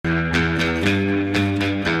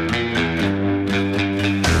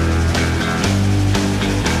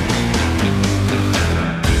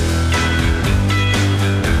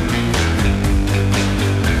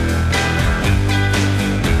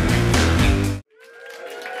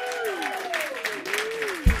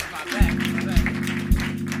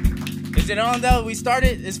it on though? We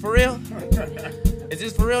started? It's for real? Is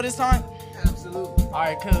this for real this time? Absolutely.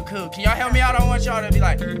 Alright, cool. Can y'all help me out? I want y'all to be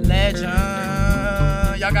like, legend.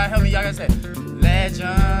 Y'all gotta help me. Y'all gotta say,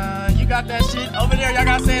 legend. You got that shit over there? Y'all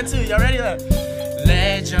gotta say it too. Y'all ready?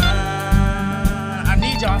 Legend. I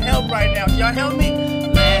need y'all help right now. Can y'all help me?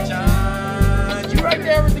 Legend. You right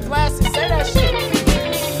there with the glasses. Say that shit.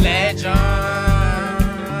 Legend.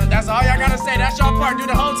 That's all y'all gotta say. That's y'all part. Do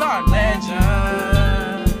the whole time. Legend.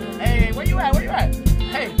 Hey, where you at?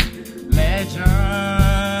 Hey, legend.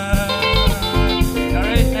 Y'all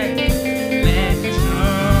ready? Hey, legend.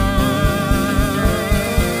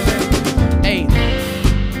 Hey,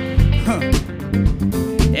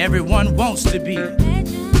 everyone wants to be.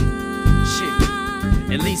 Shit,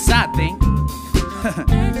 at least I think.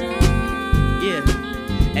 Yeah,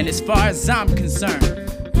 and as far as I'm concerned,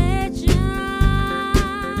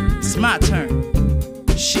 it's my turn.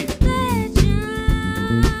 Shit.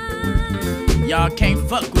 Y'all can't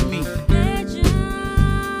fuck with me.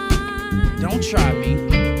 Don't try me,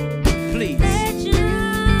 please.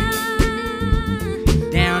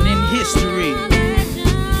 Down in history,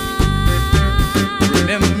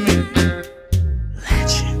 remember me.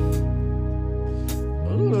 Legend.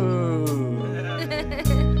 Ooh.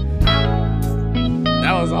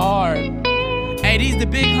 That was hard. Hey, these the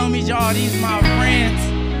big homies, y'all. These my friends.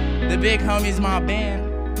 The big homies, my band.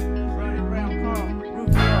 Running around, calm.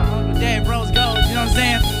 Uncle Dave, Rose Gold. You know what I'm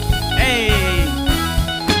saying? Hey,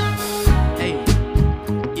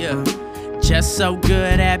 yeah. Just so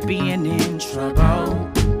good at being in trouble.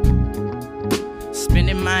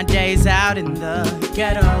 Spending my days out in the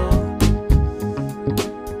ghetto.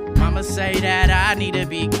 Mama say that I need to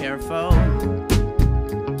be careful.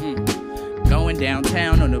 Going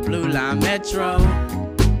downtown on the Blue Line Metro.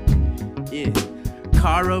 Yeah.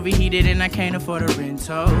 Car overheated and I can't afford a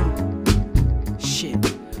rental. Shit.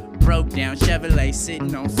 Broke down Chevrolet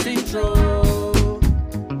sitting on Central.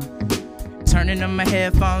 Turning on my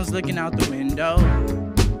headphones, looking out the window.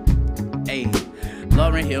 Hey,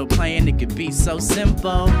 Lauryn Hill playing, it could be so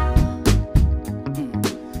simple.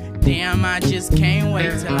 Damn, I just can't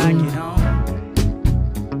wait till I get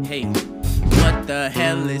home. Hey, what the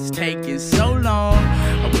hell is taking so long?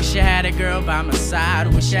 I wish I had a girl by my side. I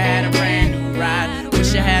wish I had a brand new ride.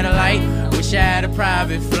 Wish I had a light. Wish I had a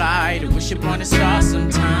private flight. I wish upon a star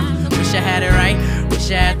sometime. Wish I had it right.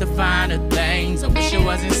 Wish I had the finer things. I wish it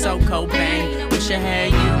wasn't so Cobain. Wish I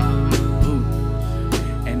had you. Ooh.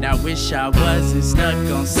 And I wish I wasn't stuck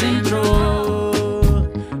on Central.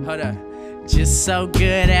 Hold up. Just so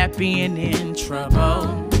good at being in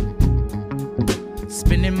trouble.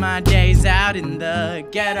 Spending my days out in the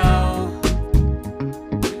ghetto.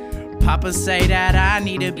 Papa say that I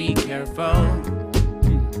need to be careful.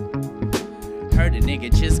 Heard a nigga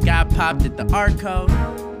just got popped at the Arco.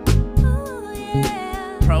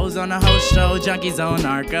 Pros on the host show, junkies on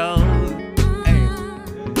Narco. Hey.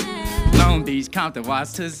 Long Beach, Compton,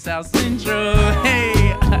 Watts to South Central.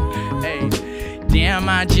 Hey, hey. Damn,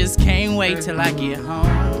 I just can't wait till I get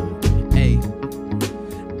home. Hey.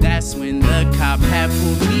 That's when the cop had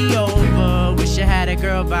pulled me over. Wish I had a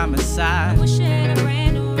girl by my side. Wish I had a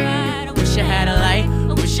brand new ride. I wish I had a light.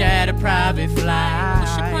 I wish I had a private flight.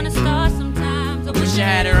 Wish upon a star sometimes. I wish I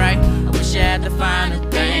had it right. I wish I had the finer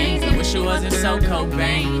things. I wish it wasn't so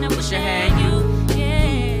Cobain. I wish I had you.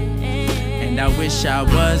 Yeah. And I wish I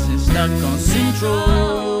wasn't stuck on Central.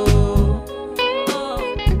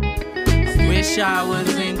 I wish I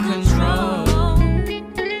was in control.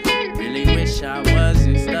 Really wish I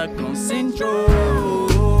wasn't stuck on Central.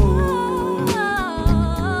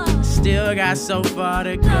 Still got so far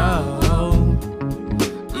to go.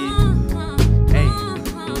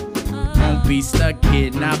 Be stuck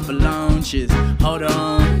here, not for long. Just hold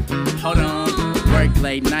on. Work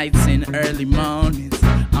late nights and early mornings.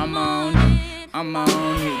 I'm on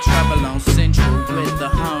it. Trouble on Central with the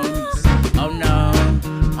homies. Oh no.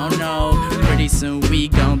 Pretty soon we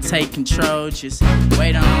gon' take control. Just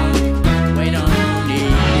wait on it.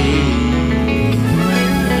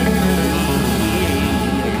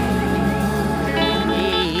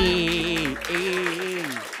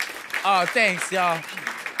 Oh, thanks, y'all.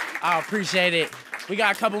 I appreciate it. We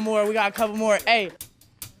got a couple more. Hey.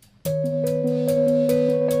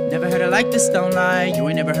 Never heard it like this, don't lie. You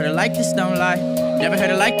ain't never heard it like this, don't lie. Never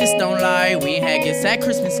heard it like this, don't lie. We ain't had gifts at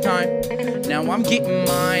Christmas time. Now I'm getting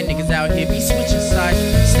mine. Niggas out here be switching sides.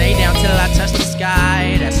 Stay down till I touch the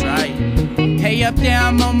sky. That's right. Hey up there,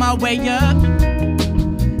 I'm on my way up.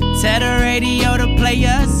 Tell the radio to play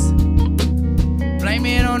us. Blame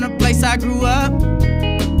it on the place I grew up.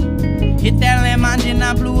 Hit that landmine, then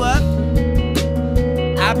I blew up.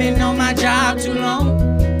 I've been on my job too long.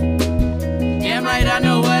 Damn right I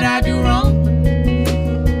know what I do wrong.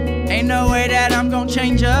 Ain't no way that I'm gon'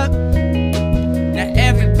 change up. Now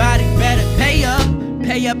everybody better pay up,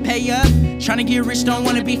 pay up, pay up. Tryna get rich, don't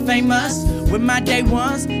wanna be famous. With my day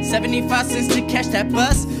ones, 75 cents to catch that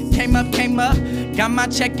bus. Came up, got my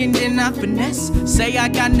check and then I finesse. Say I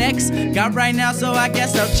got next, got right now, so I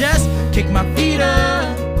guess I'll just kick my feet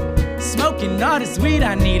up. Smoking all this weed,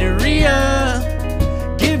 I need a re-up.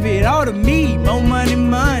 Give it all to me, more money,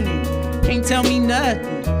 money. Can't tell me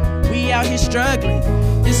nothing, we out here struggling.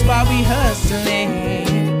 This why we hustling.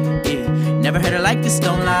 Yeah. Never heard it like this,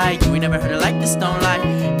 don't lie. You ain't never heard it like this, don't lie.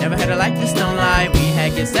 Never heard it like this, don't lie. We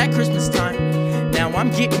had gifts at Christmas time. Now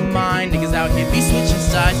I'm getting mine. Niggas out here be switching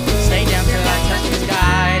sides. Stay down till I touch the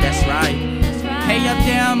sky. That's right. Hey up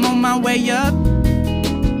there, I'm on my way up.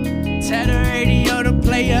 Tell the radio to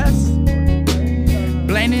play us.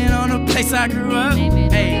 Blame it on the place I grew up.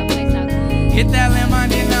 Hey, hit that landmine,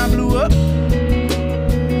 then I blew up.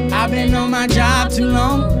 I've been on my job too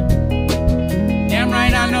long. Damn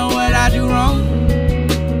right I know what I do wrong.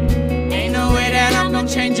 Ain't no way that I'm gon'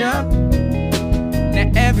 change up.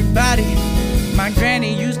 Now everybody, my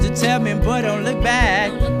granny used to tell me, boy, don't look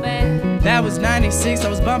back. That was 96, I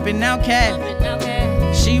was bumping Outkast.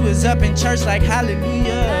 She was up in church like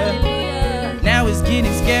hallelujah. Now it's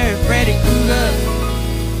getting scary, Freddy Krueger.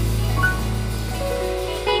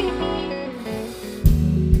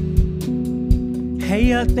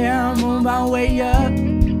 Hey up there, I'm on my way up.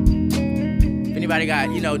 If anybody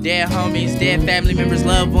got, you know, dead homies, dead family members,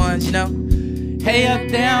 loved ones, you know. Hey up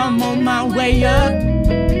there, I'm on my way up.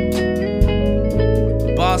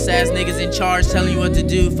 Boss ass niggas in charge telling you what to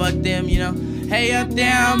do, fuck them, you know. Hey up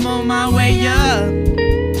there, I'm on my way up.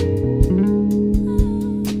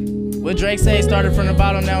 What Drake say, started from the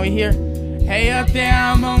bottom, now we here. Hey up there,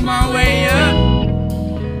 I'm on my way up.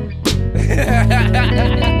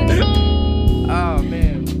 Oh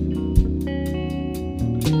man.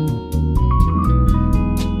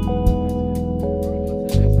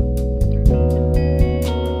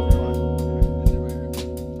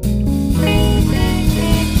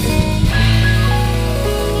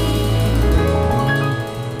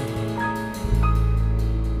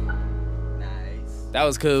 That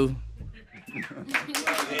was cool.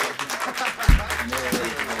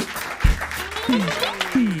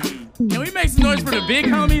 Can we make some noise for the big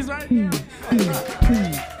homies right now?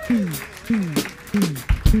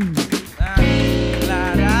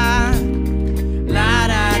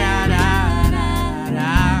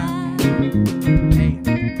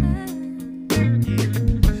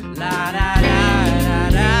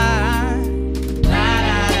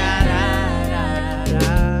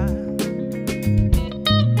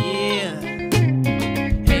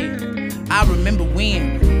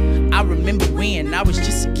 I was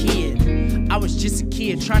just a kid. I was just a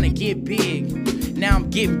kid trying to get big. Now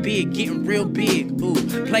I'm getting big, getting real big. Ooh,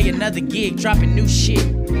 play another gig, dropping new shit.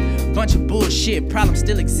 Bunch of bullshit, problems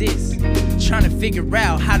still exist. Trying to figure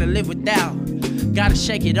out how to live without. Gotta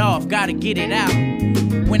shake it off, gotta get it out.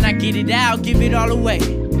 When I get it out, give it all away.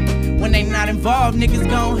 When they not involved, niggas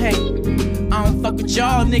gon' hate. I don't fuck with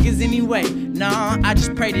y'all niggas anyway. Nah, I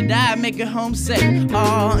just pray to die, make it home safe.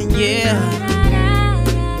 Oh yeah.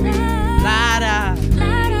 La da,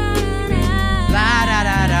 la da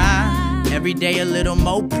da da. Every day a little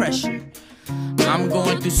more pressure. I'm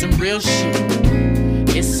going through some real shit.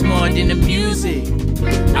 It's more than the music.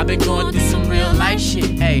 I've been going through some real life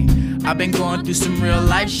shit. Hey, I've been going through some real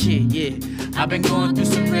life shit. Yeah, I've been going through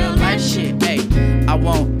some real life shit. Hey, I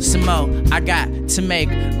want some more. I got to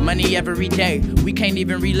make money every day. We can't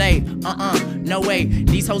even relate. No way.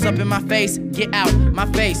 These hoes up in my face. Get out my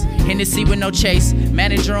face. Hennessy with no chase.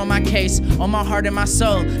 Manager on my case. On my heart and my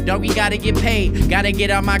soul. Dog, we gotta get paid. Gotta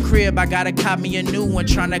get out my crib. I gotta cop me a new one.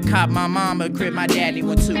 Tryna cop my mama a crib. My daddy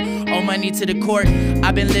one too. Owe money to the court.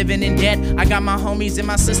 I've been living in debt. I got my homies and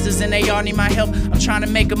my sisters and they all need my help. I'm trying to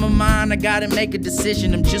make them a mind. I gotta make a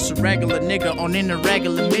decision. I'm just a regular nigga on an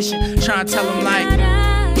irregular mission. Trying to tell them like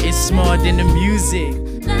it's more than the music.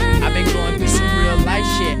 I've been going through some real life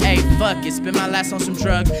shit. Hey, fuck it, spend my last on some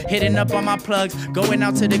drugs. Hitting up on my plugs, going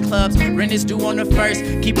out to the clubs. Rent is due on the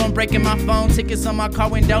 1st. Keep on breaking my phone, tickets on my car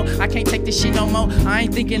window. I can't take this shit no more. I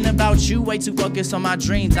ain't thinking about you, way too focused on my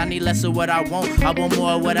dreams. I need less of what I want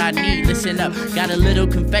more of what I need. Listen up, got a little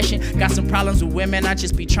confession. Got some problems with women, I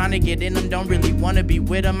just be trying to get in them. Don't really wanna be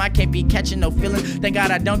with them, I can't be catching no feeling. Thank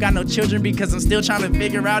God I don't got no children because I'm still trying to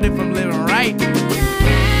figure out if I'm living right.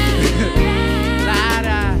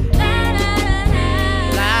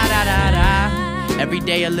 Every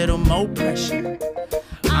day a little more pressure.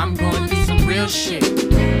 I'm going through some real shit.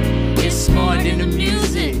 It's more than the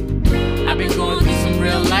music. I've been going through some real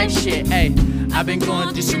real life shit. Hey, I've been going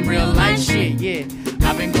through some real life shit. Yeah,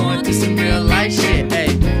 I've been going through some real life shit.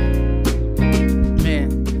 Hey, man.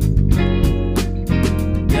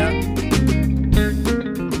 Yeah.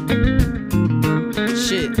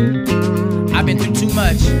 Shit. I've been through too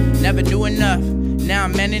much, never do enough. Now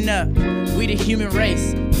I'm manning up. We the human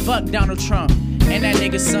race. Fuck Donald Trump and that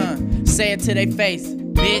nigga son. Say it to their face,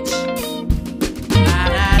 bitch. La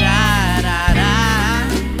da da da da.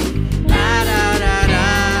 La da da da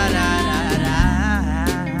da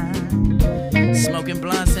da. Smoking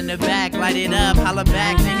blunts in the back, light it up, holla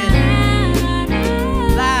back, nigga.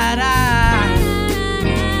 La da.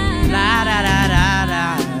 La da da da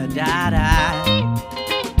da da.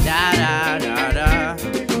 Da da da da.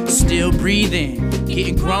 Still breathing,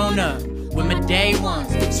 getting grown up with my day ones,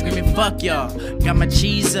 screaming fuck y'all. Got my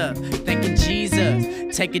cheese up, thanking Jesus.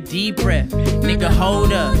 Take a deep breath, nigga,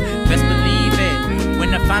 hold up. Best believe it.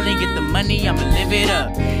 When I finally get the money, I'ma live it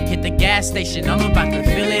up. Hit the gas station, I'm about to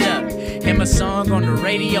fill it up. Hear my song on the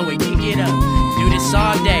radio and kick it up. Do this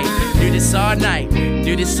all day, do this all night,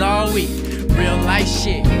 do this all week. Real life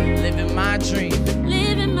shit, living my dream.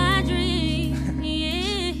 Living my dream.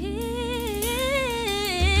 Yeah.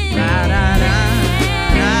 La da da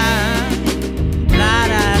da. La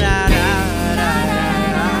da da da da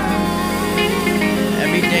da.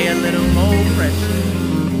 Every day a little more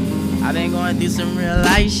pressure. I've been going through some real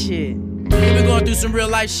life shit. You been going through some real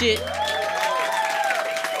life shit?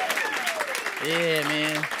 Yeah,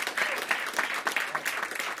 man.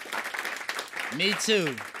 Me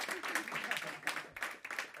too.